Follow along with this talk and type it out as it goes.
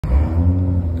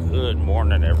Good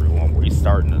morning, everyone. We're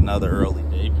starting another early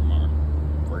day from our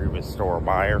favorite store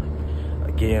buyer.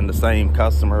 Again, the same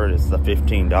customer. It's the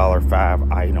 $15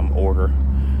 5-item order.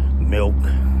 Milk,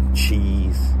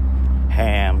 cheese,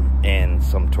 ham, and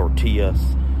some tortillas.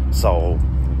 So,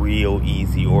 real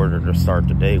easy order to start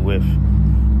the day with.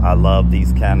 I love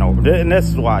these kind of, and this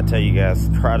is why I tell you guys,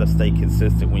 try to stay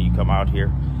consistent when you come out here,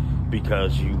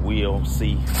 because you will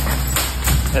see,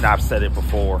 and I've said it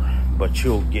before, but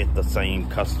you'll get the same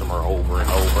customer over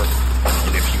and over.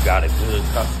 And if you got a good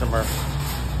customer,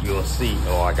 you'll see,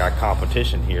 oh, I got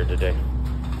competition here today.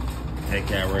 That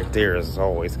guy right there is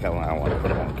always coming. I want to put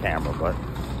him on camera, but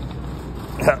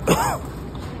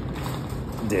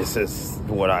this is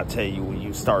what I tell you: when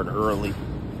you start early,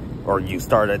 or you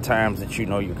start at times that you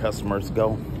know your customers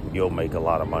go, you'll make a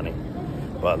lot of money.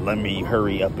 But let me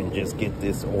hurry up and just get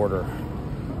this order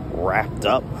wrapped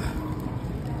up.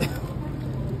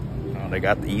 Oh, they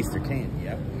got the Easter candy,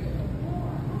 yep.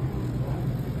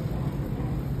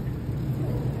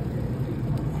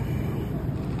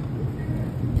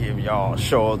 Give y'all a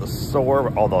show of the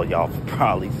store, although y'all have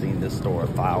probably seen this store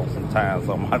 1,000 times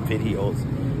on my videos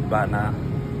by now.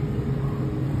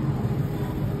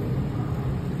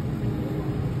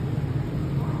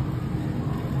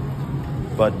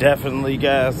 But definitely,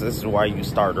 guys, this is why you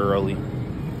start early.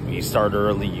 When you start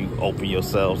early, you open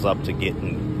yourselves up to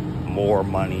getting more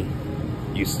money.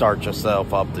 You start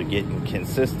yourself up to getting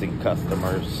consistent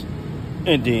customers.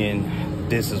 And then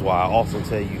this is why I also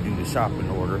tell you do the shopping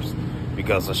orders,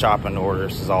 because the shopping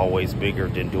orders is always bigger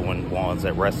than doing ones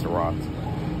at restaurants.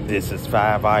 This is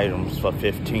 5 items for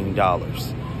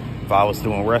 $15. If I was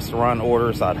doing restaurant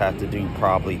orders, I'd have to do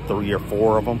probably 3 or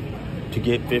 4 of them to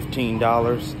get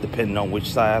 $15, depending on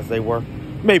which size they were.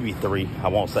 Maybe 3. I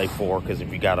won't say 4, because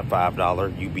if you got a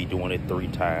 $5, you'd be doing it 3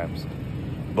 times.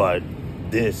 But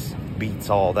this beats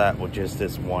all that with just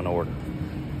this one order.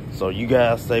 So you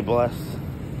guys stay blessed.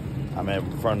 I'm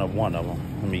in front of one of them.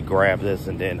 Let me grab this,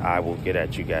 and then I will get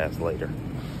at you guys later.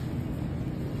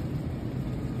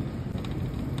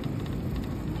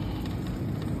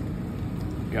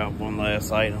 Got one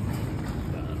last item.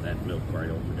 That milk right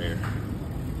over there.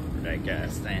 That guy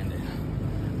standing,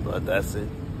 but that's it,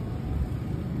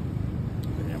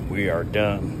 and we are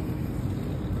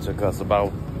done. Took us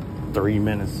about 3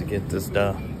 minutes to get this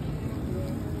done.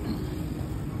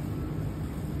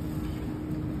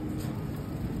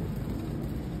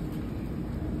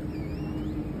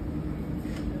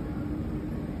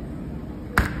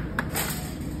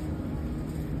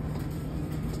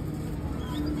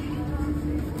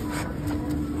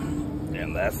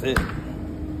 And that's it.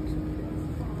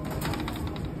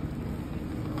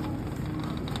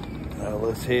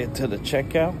 Let's head to the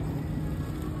checkout,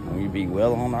 and we'll be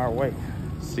well on our way.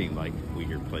 Seems like a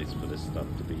weird place for this stuff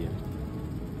to be in.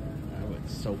 Where would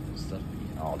soap and stuff be?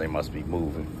 Oh, they must be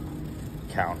moving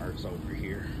counters over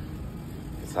here,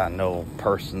 because I know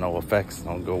personal effects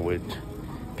don't go with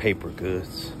paper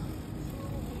goods.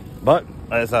 But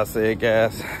as I said,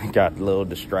 guys, got a little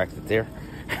distracted there.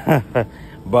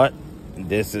 But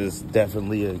this is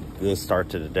definitely a good start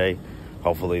to the day.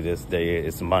 Hopefully this day,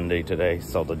 it's Monday today,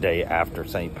 so the day after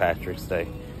St. Patrick's Day.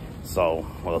 So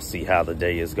we'll see how the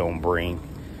day is going to bring.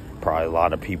 Probably a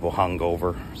lot of people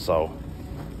hungover, so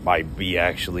might be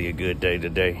actually a good day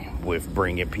today with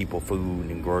bringing people food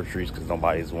and groceries, because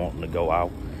nobody's wanting to go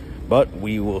out. But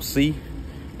we will see,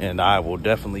 and I will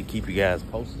definitely keep you guys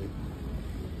posted.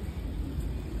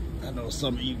 I know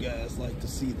some of you guys like to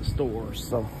see the stores,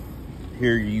 so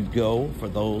here you go for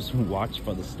those who watch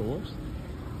for the stores.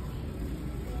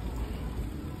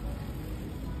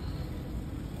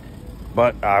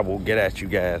 But I will get at you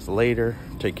guys later.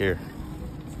 Take care.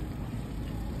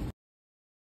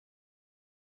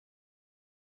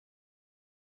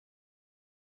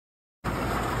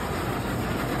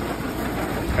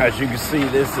 As you can see,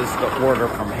 this is the order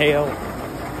from hell.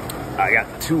 I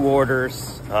got 2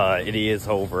 orders. It is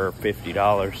over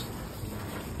 $50.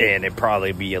 And it'd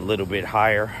probably be a little bit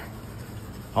higher,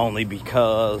 only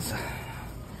because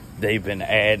they've been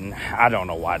adding. I don't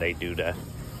know why they do that.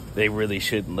 They really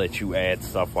shouldn't let you add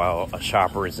stuff while a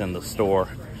shopper is in the store.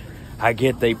 I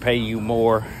get they pay you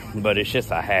more, but it's just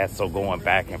a hassle going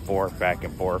back and forth,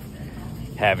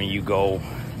 having you go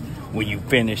when you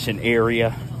finish an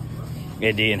area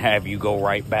and then have you go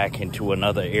right back into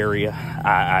another area.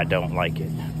 I don't like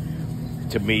it.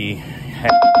 To me,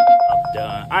 having stuff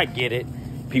done, I get it.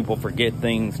 People forget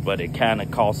things, but it kind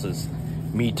of costs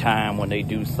me time when they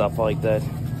do stuff like that.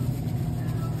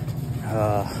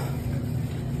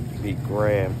 We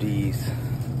grab these.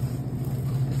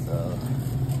 I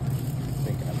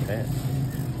think I passed.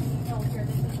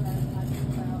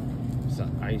 So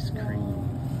ice cream.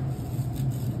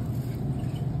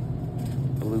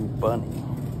 Blue bunny.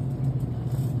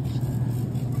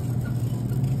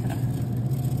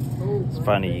 It's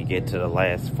funny, you get to the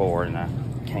last four and I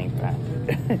can't find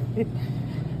it.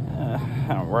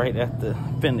 I'm right at the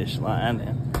finish line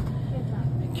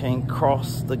and can't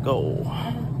cross the goal.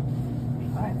 I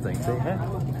don't think they have it.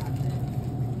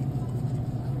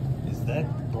 It's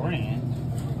that brand,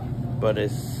 but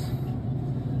it's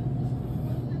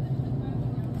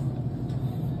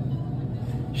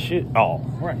shit. Oh,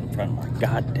 right in front of my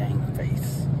goddamn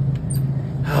face.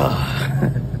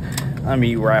 Let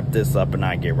me wrap this up and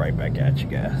I get right back at you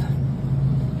guys.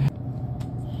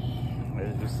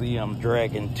 As you see, I'm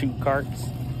dragging 2 carts.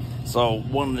 So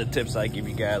one of the tips I give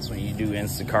you guys when you do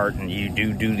Instacart and you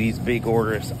do these big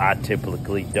orders, I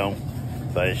typically don't.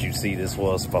 But as you see, this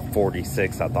was for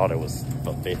 46. I thought it was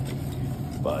for 50,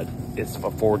 but it's for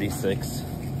 46.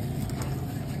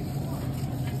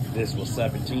 This was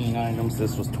 17 items.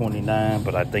 This was 29,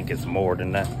 but I think it's more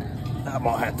than that. I'm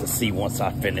gonna have to see once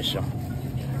I finish them.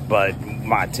 But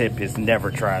my tip is never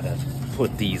try to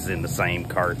put these in the same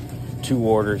cart. 2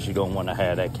 orders, you don't want to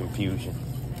have that confusion.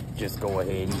 Just go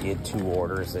ahead and get 2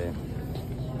 orders and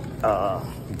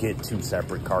get 2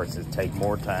 separate carts. It take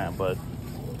more time, but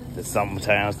it's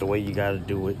sometimes the way you got to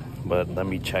do it. But let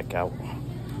me check out.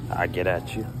 I get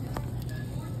at you.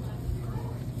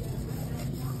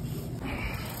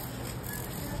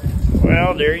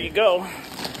 Well, there you go.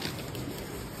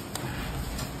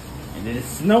 And it's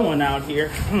snowing out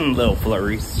here. Little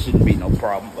flurries, shouldn't be no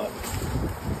problem, but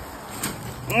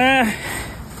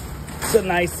it's a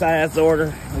nice size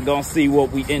order. We're gonna see what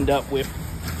we end up with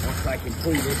once I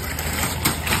complete it.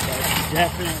 That's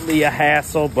definitely a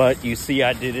hassle, but you see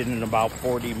I did it in about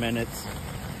 40 minutes.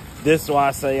 This is why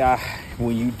I say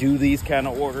when you do these kind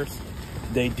of orders,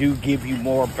 they do give you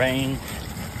more bang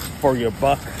for your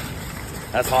buck.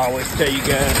 That's why I always tell you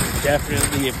guys,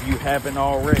 definitely if you haven't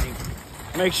already,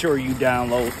 make sure you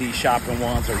download these shopping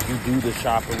ones or you do the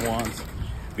shopping ones,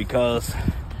 because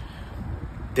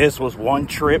this was one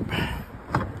trip.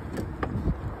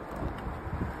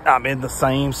 I'm in the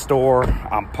same store,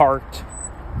 I'm parked,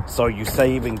 so you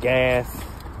saving gas.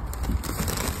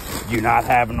 You're not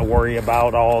having to worry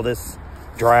about all this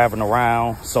driving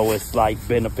around, so it's like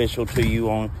beneficial to you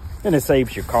and it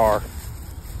saves your car,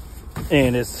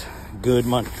 and it's good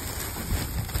money.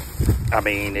 I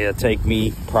mean, it'll take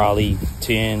me probably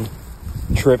 10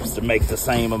 trips to make the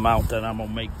same amount that I'm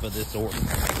gonna make for this order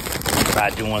by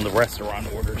doing the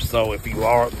restaurant orders. So if you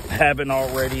haven't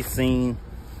already seen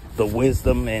the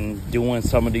wisdom in doing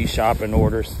some of these shopping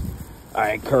orders,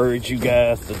 I encourage you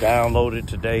guys to download it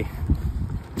today.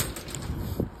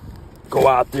 Go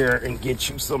out there and get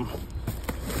you some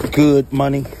good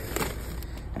money.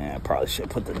 And I probably should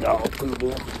put the dog food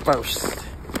in first.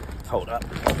 Hold up.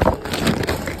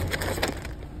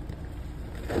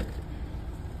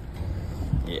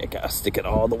 Yeah, gotta stick it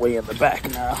all the way in the back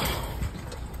now.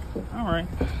 All right,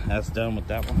 that's done with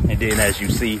that one. And then as you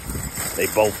see, they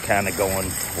both kind of going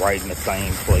right in the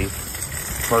same place.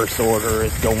 First order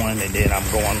is going, and then I'm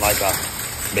going like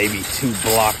maybe 2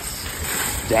 blocks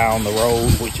down the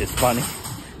road, which is funny.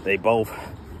 They both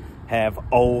have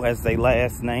O as their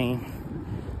last name,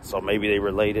 so maybe they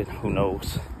related, who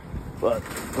knows. But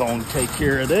gonna take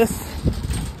care of this,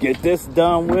 get this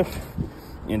done with,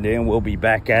 and then we'll be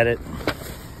back at it.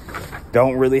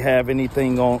 Don't really have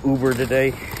anything on Uber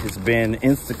today. It's been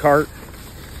Instacart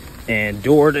and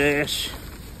Doordash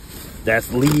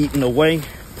that's leading the way.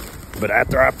 But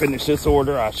after I finish this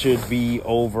order, I should be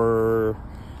over,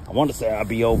 I want to say I'll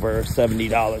be over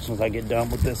 $70 once I get done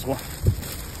with this one.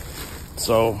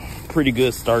 So pretty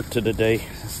good start to the day.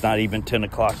 It's not even 10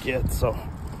 o'clock yet, so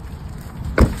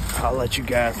I'll let you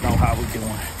guys know how we're doing.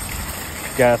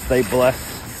 You guys stay blessed.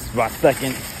 This is my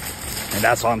second, and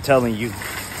that's what I'm telling you.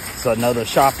 It's another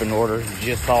shopping order. You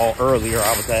just saw earlier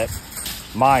I was at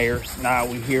Myers. Now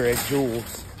we here at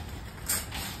Jules.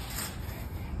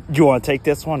 Do you want to take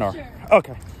this one or? Sure.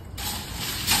 Okay.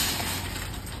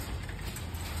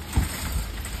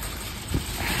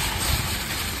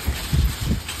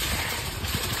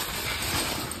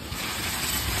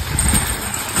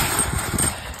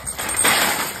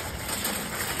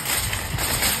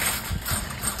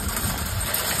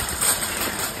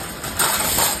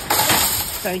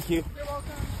 Thank you. You're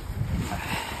welcome.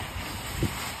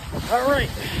 All right,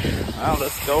 now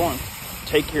let's go and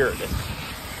take care of this.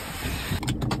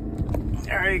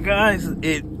 All right, guys,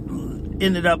 it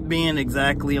ended up being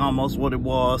exactly almost what it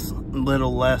was, a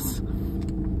little less.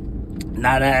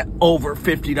 Not at over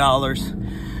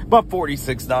 $50, but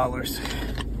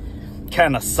 $46.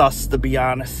 Kind of sus, to be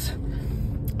honest.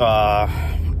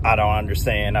 I don't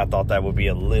understand. I thought that would be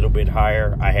a little bit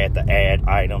higher. I had to add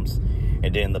items,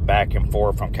 and then the back and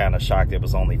forth, I'm kind of shocked it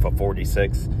was only for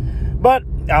 46. But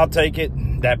I'll take it.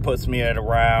 That puts me at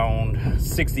around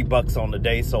 60 bucks on the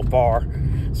day so far.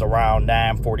 It's around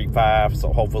 9:45,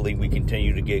 so hopefully we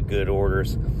continue to get good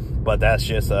orders. But that's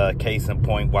just a case in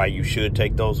point why you should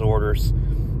take those orders.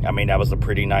 I mean, that was a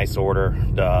pretty nice order.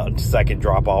 The second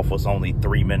drop-off was only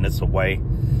 3 minutes away.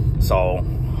 So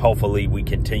hopefully we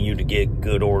continue to get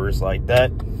good orders like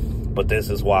that. But this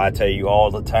is why I tell you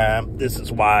all the time, this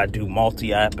is why I do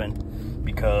multi-apping,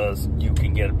 because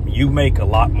you make a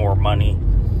lot more money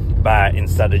by,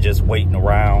 instead of just waiting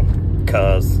around,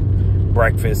 because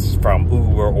breakfast from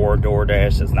Uber or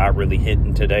Doordash is not really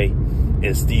hitting today.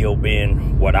 It's still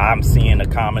been what I'm seeing a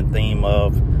common theme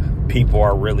of. People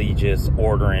are really just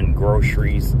ordering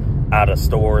groceries out of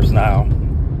stores now.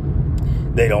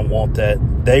 They don't want that.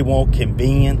 They want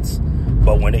convenience,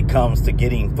 but when it comes to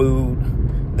getting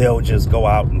food, they'll just go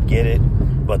out and get it,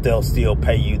 but they'll still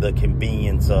pay you the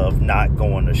convenience of not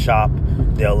going to shop.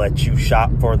 They'll let you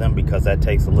shop for them because that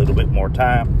takes a little bit more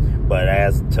time. But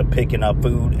as to picking up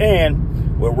food,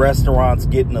 and with restaurants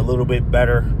getting a little bit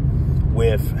better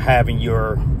with having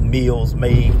your meals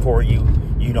made for you,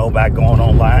 you know, by going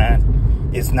online,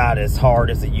 it's not as hard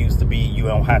as it used to be. You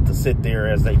don't have to sit there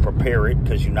as they prepare it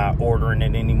because you're not ordering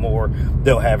it anymore.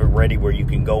 They'll have it ready where you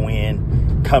can go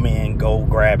in, come in, go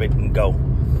grab it and go.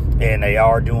 And they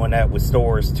are doing that with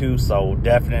stores too. So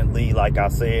definitely, like I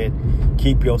said,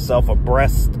 keep yourself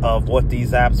abreast of what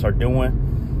these apps are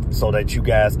doing so that you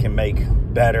guys can make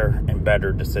better and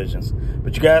better decisions.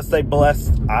 But you guys stay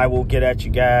blessed. I will get at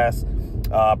you guys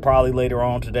probably later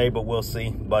on today, but we'll see.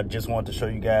 But just wanted to show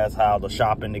you guys how the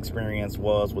shopping experience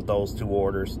was with those 2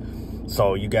 orders.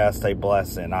 So you guys stay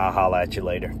blessed, and I'll holler at you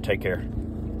later. Take care.